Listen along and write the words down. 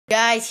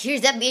Guys,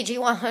 here's that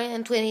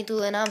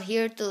Ep.122 and I'm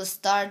here to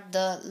start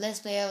the Let's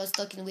Play I was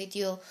talking with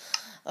you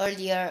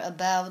earlier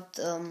about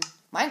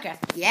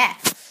Minecraft. Yeah,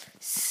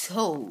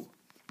 so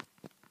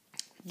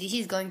this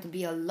is going to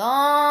be a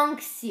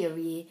long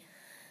series,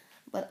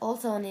 but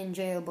also an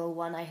enjoyable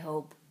one, I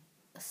hope.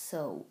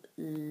 So,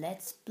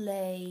 let's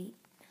play.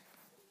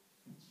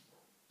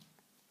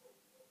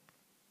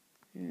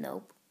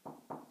 Nope.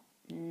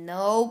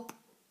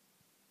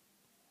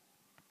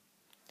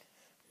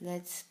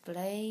 Let's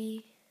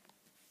play.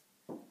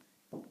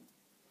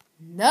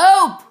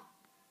 Nope!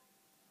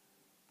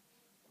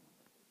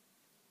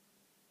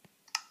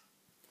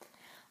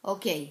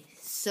 Okay,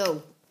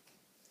 so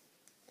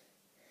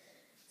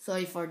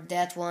sorry for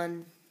that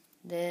one.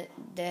 Yeah,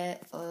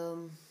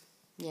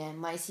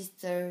 my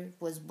sister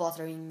was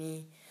bothering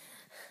me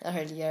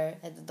earlier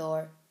at the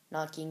door,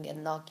 knocking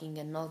and knocking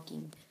and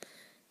knocking.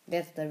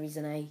 That's the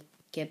reason I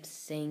kept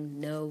saying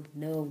no.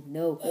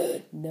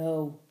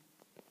 No.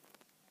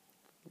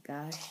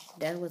 Gosh,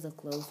 that was a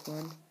close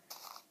one.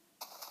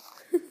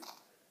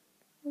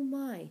 Oh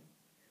my.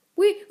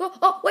 Wait,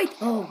 wait.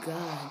 Oh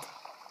god.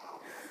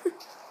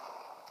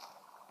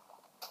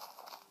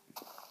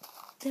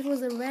 That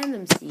was a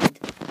random seed.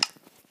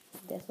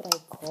 That's what I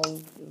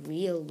call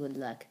real good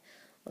luck.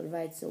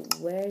 Alright, so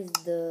where's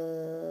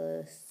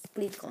the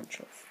split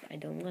controls? I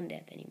don't want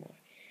that anymore.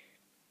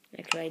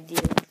 Actually, I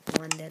didn't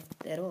want that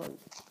at all.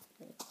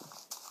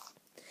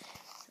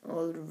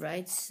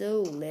 Alright,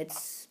 so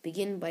let's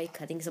begin by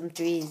cutting some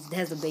trees.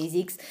 That's the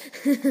basics.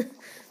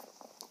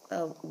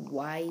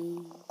 Why?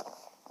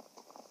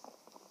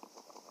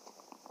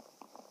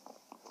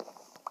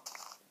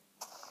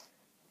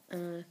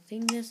 I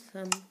think there's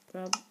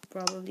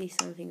probably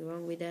something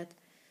wrong with that.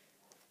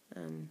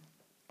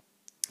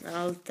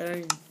 I'll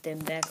turn them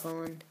back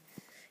on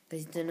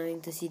because it's annoying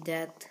to see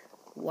that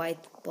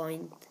white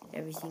point in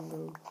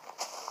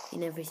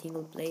every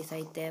single place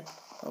I tap.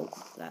 Oh,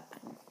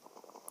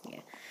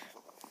 yeah.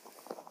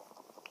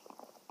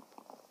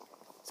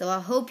 So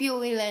I hope you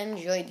will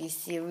enjoy this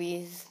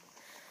series.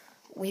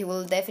 We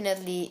will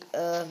definitely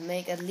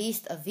make at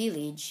least a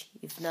village,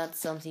 if not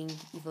something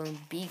even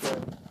bigger.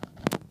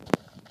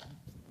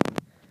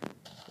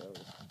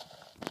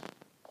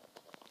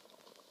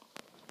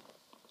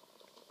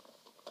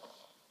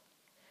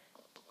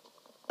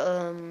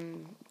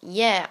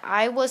 Yeah,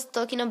 I was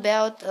talking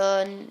about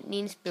an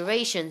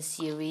inspiration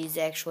series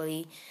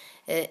actually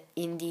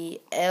in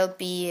the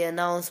LP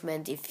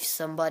announcement. If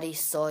somebody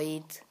saw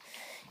it,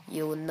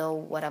 you will know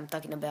what I'm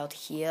talking about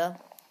here.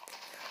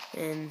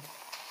 And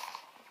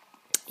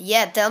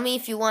yeah, tell me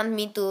if you want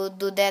me to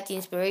do that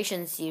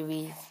inspiration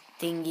series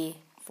thingy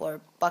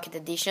for Pocket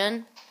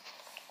Edition.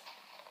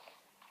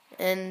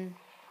 And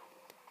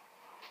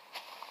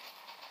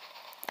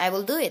I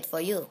will do it for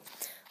you.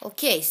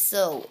 Okay,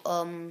 so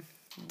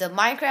the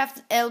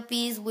Minecraft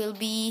LPs will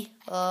be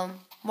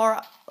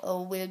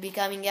will be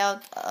coming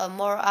out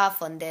more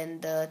often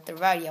than the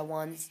Terraria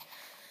ones.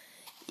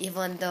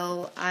 Even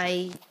though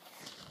I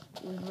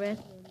would rather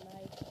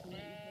like to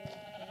evolve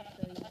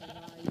faster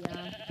in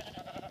Terraria,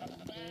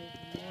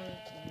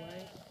 there's more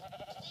work.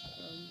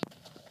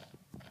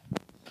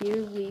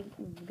 Here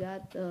we've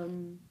got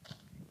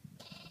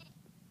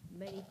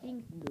many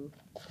things to do.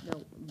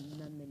 No,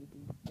 not many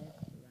things. That's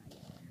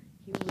Terraria.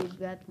 Here we've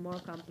got more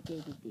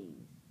complicated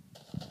things.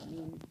 I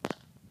mean,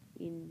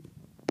 in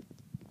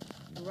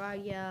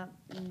Terraria,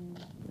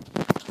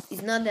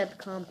 it's not that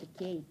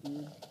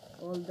complicated.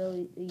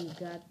 Although you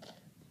got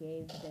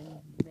caves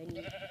and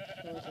many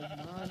sorts of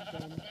mobs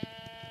and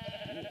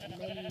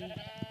many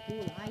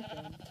cool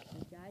items,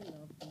 which I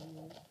love to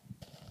use.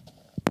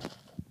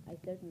 I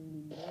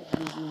certainly love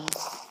using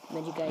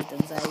magic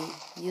items. I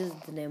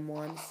used them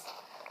once,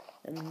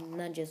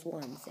 not just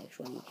once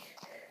actually.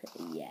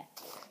 Yeah.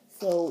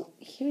 So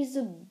here's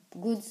a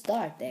good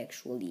start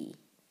actually.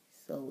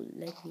 So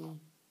let me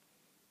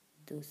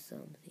do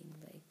something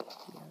like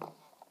here.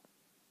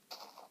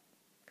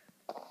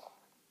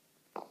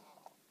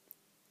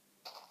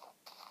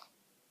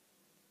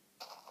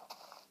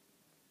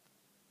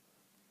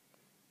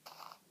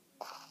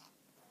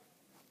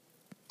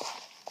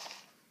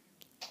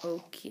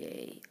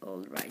 Okay,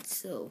 alright,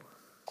 so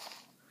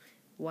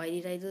why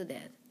did I do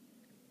that?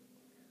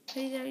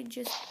 Why did I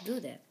just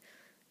do that?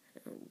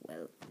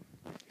 Well,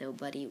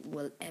 nobody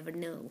will ever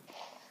know,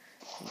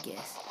 I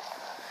guess.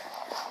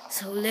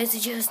 So let's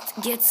just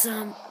get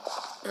some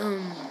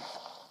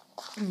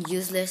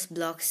useless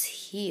blocks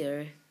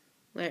here.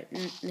 Well,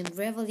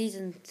 gravel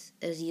isn't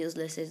as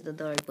useless as the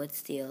dirt, but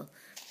still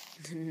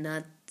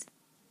not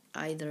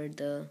either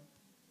the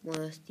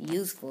most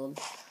useful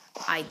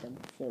item.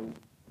 So,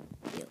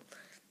 still.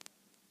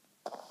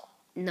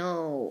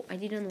 No, I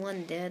didn't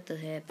want that to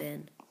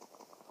happen.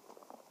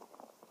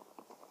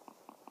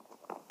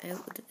 I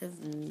would have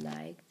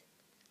liked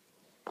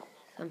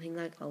something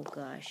like, oh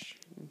gosh,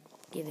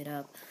 give it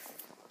up.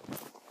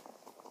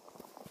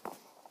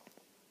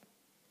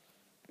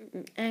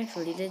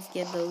 Actually, let's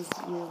get those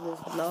useless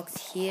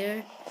blocks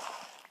here.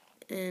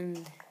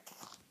 And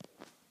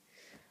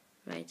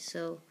right,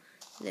 so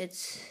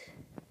Let's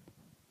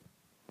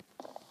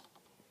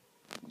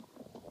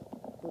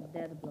put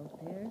that block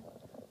there.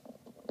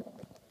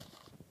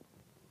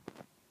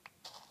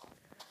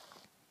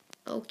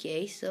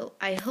 Okay, so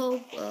I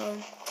hope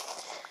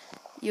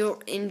you're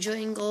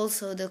enjoying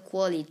also the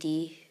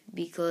quality,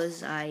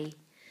 because I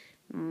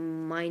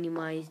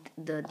minimized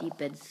the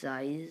D-pad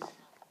size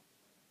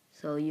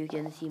so you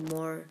can see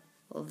more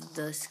of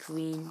the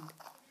screen.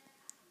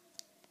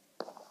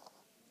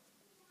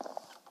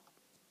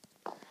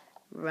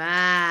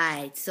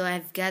 Right, so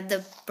I've got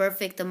the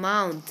perfect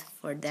amount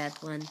for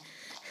that one.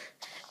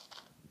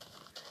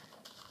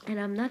 And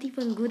I'm not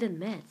even good at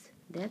math.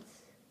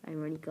 That's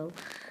ironical.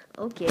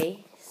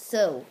 Okay,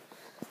 so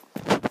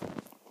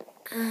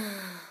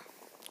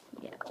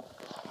yeah.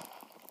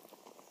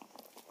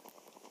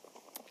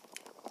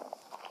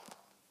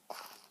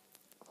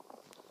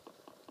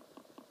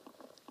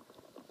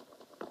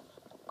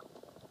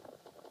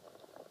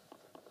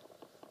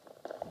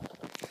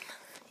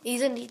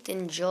 Isn't it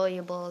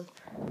enjoyable?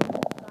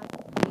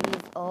 It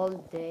is all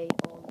day,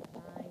 all the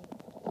time.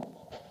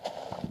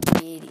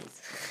 It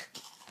is.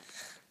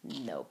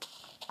 Nope.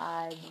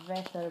 I'd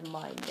rather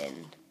mine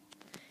than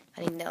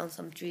cutting down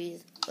some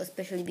trees,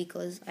 especially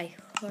because I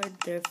hurt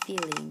their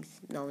feelings.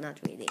 No, not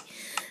really.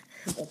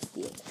 But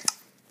still.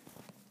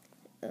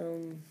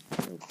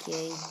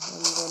 Okay,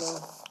 I'm gonna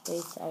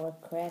place our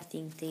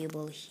crafting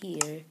table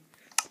here.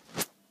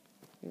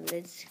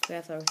 Let's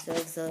craft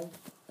ourselves a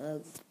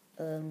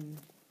um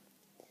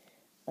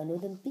a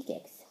wooden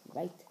pickaxe,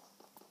 right?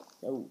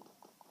 So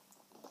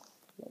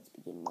let's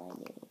begin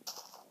mining.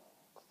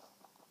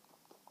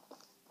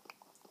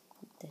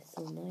 That's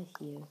so nice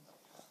here.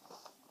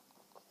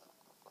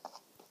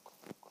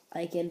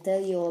 I can tell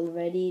you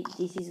already,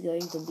 this is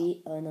going to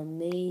be an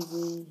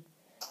amazing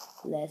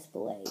let's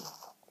play.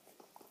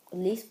 At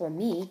least for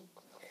me,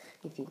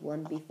 if it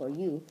won't be for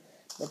you,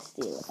 but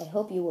still, I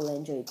hope you will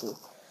enjoy too.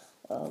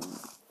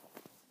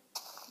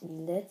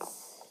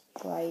 Let's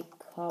try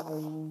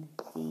covering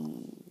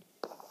the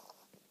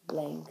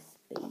blank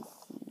spaces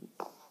with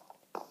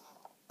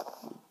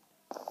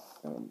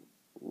some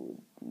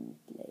wooden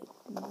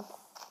planks.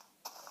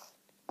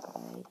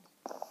 Right,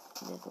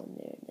 that one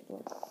there, that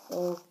one.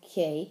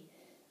 Okay,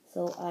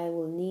 so I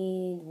will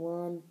need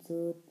 1,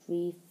 2,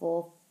 3,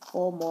 4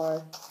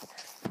 more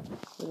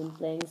wooden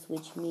planks,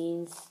 which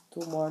means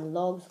 2 more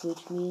logs,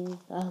 which means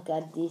I've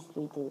got these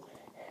 3 too.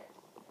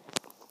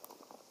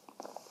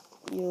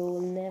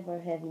 You'll never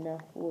have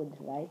enough wood,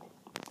 right?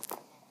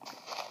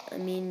 I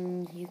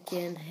mean, you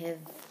can have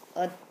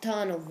a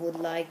ton of wood,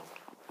 like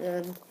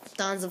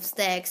tons of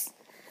stacks,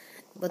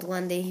 but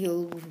one day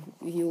you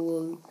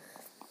will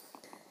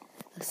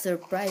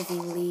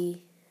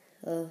surprisingly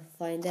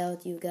find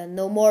out you've got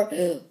no more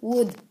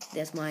wood.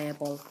 That's my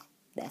apple.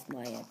 That's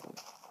my apple.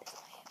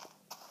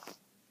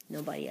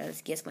 Nobody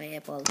else gets my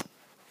apple.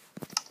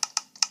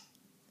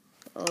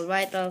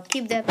 Alright, I'll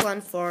keep that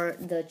one for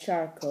the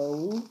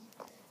charcoal.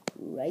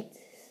 Right,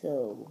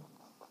 so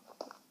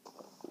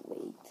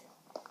wait.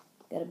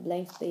 Got a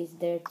blank space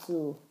there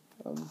too.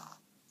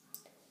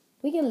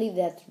 We can leave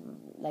that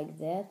like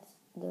that,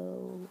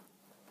 though.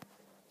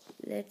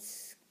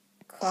 Let's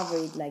cover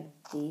it like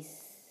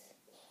this.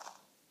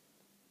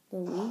 No,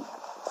 we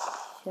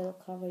shall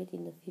cover it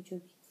in the future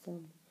with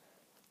some.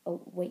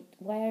 Oh wait,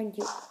 why aren't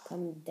you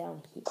coming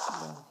down here?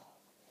 No,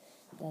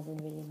 doesn't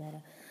really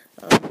matter.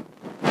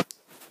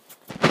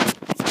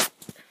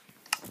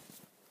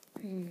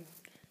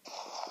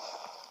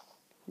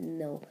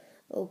 No.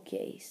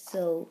 Okay,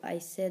 so I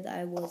said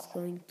I was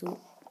going to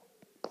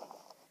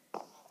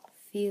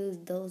fill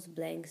those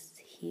blanks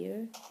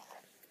here.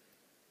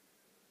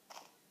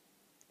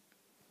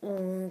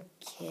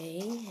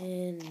 Okay,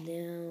 and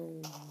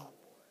now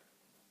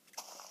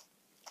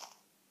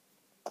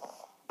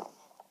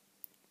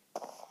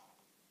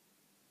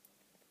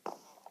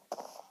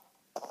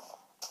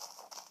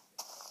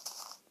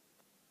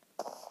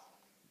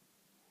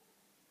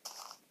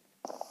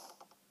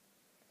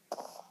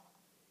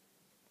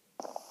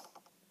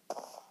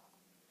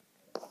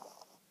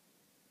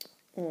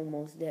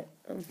almost there.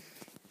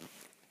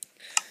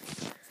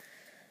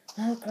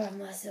 I'll grab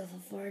myself a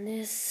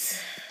furnace.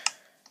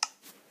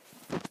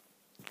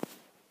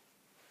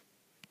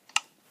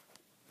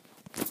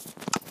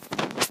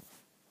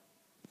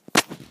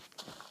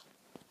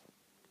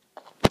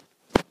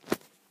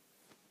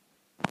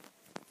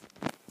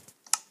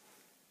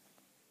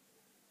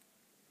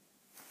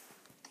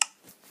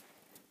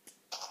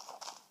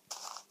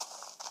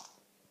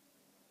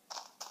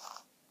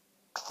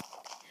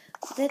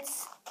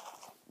 Let's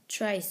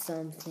try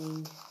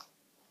something.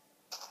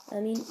 I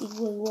mean, it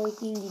was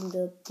working in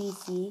the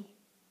PC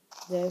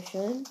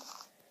version.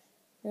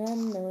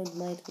 And now it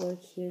might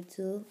work here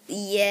too.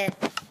 Yeah,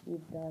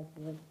 it does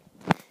work.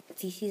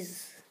 This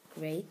is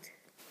great.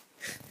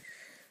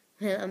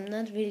 Well, I'm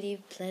not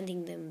really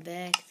planting them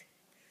back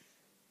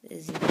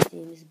as it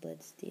seems,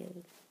 but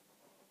still.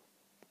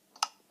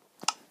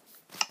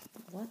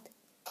 What?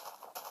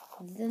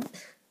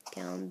 Didn't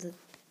count the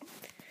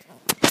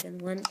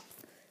second one.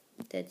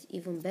 That's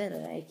even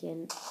better. I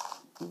can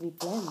we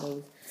plan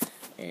those.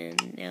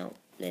 And now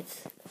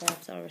let's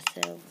craft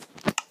ourselves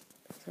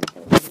some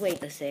poses.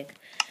 Wait a sec.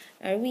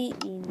 Are we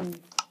in...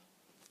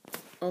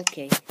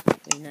 Okay,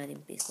 we're not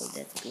in peaceful.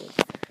 That's good.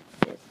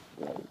 That's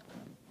great.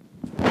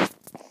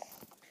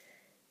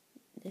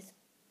 Let's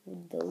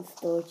put those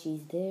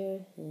torches there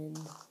and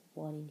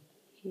one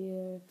in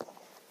here.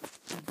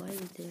 Why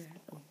is there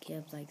a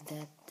gap like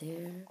that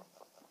there?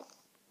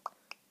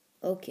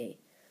 Okay,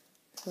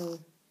 so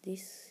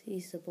this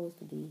is supposed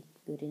to be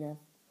good enough,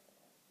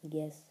 I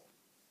guess.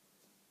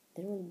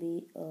 There will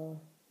be a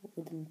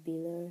wooden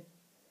pillar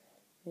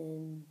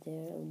and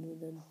there a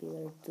wooden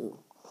pillar too.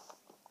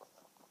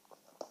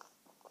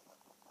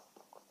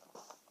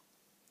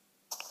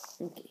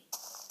 Okay.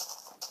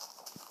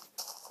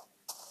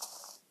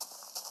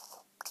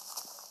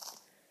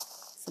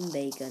 Some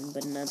bacon,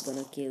 but not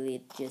gonna kill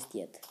it just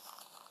yet.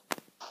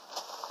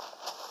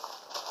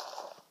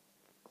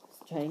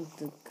 Trying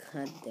to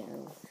cut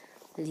down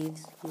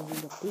leaves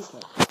using a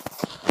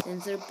pickaxe.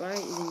 And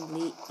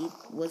surprisingly, it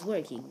was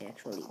working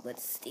actually, but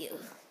still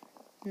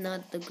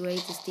not the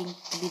greatest thing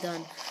to be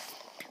done.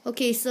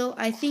 Okay, so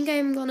I think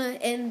I'm gonna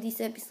end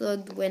this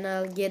episode when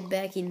I'll get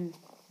back in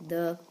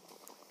the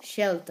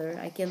shelter.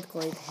 I can't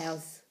call it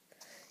house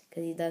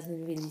because it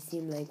doesn't really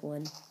seem like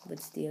one, but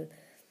still,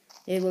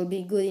 it will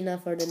be good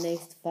enough for the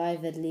next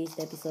 5 at least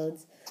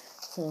episodes.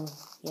 So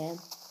yeah,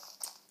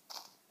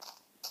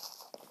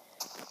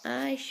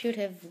 I should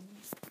have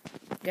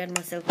got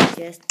myself a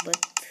chest, but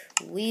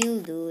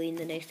we'll do in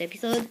the next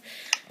episode.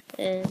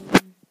 And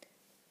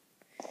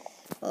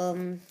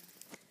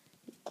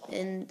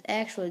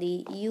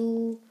actually,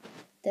 you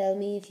tell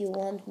me if you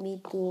want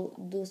me to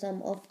do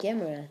some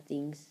off-camera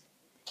things.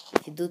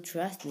 If you do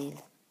trust me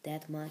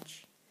that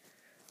much.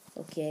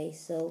 Okay,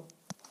 so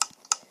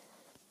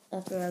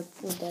after I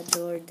put that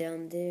door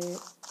down there,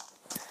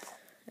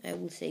 I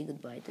will say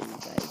goodbye to you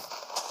guys.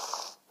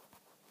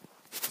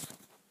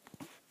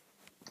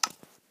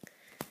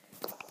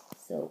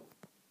 So,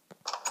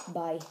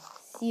 bye.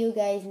 See you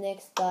guys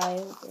next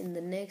time in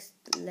the next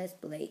Let's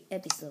Play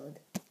episode.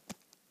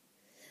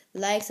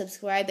 Like,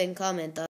 subscribe, and comment.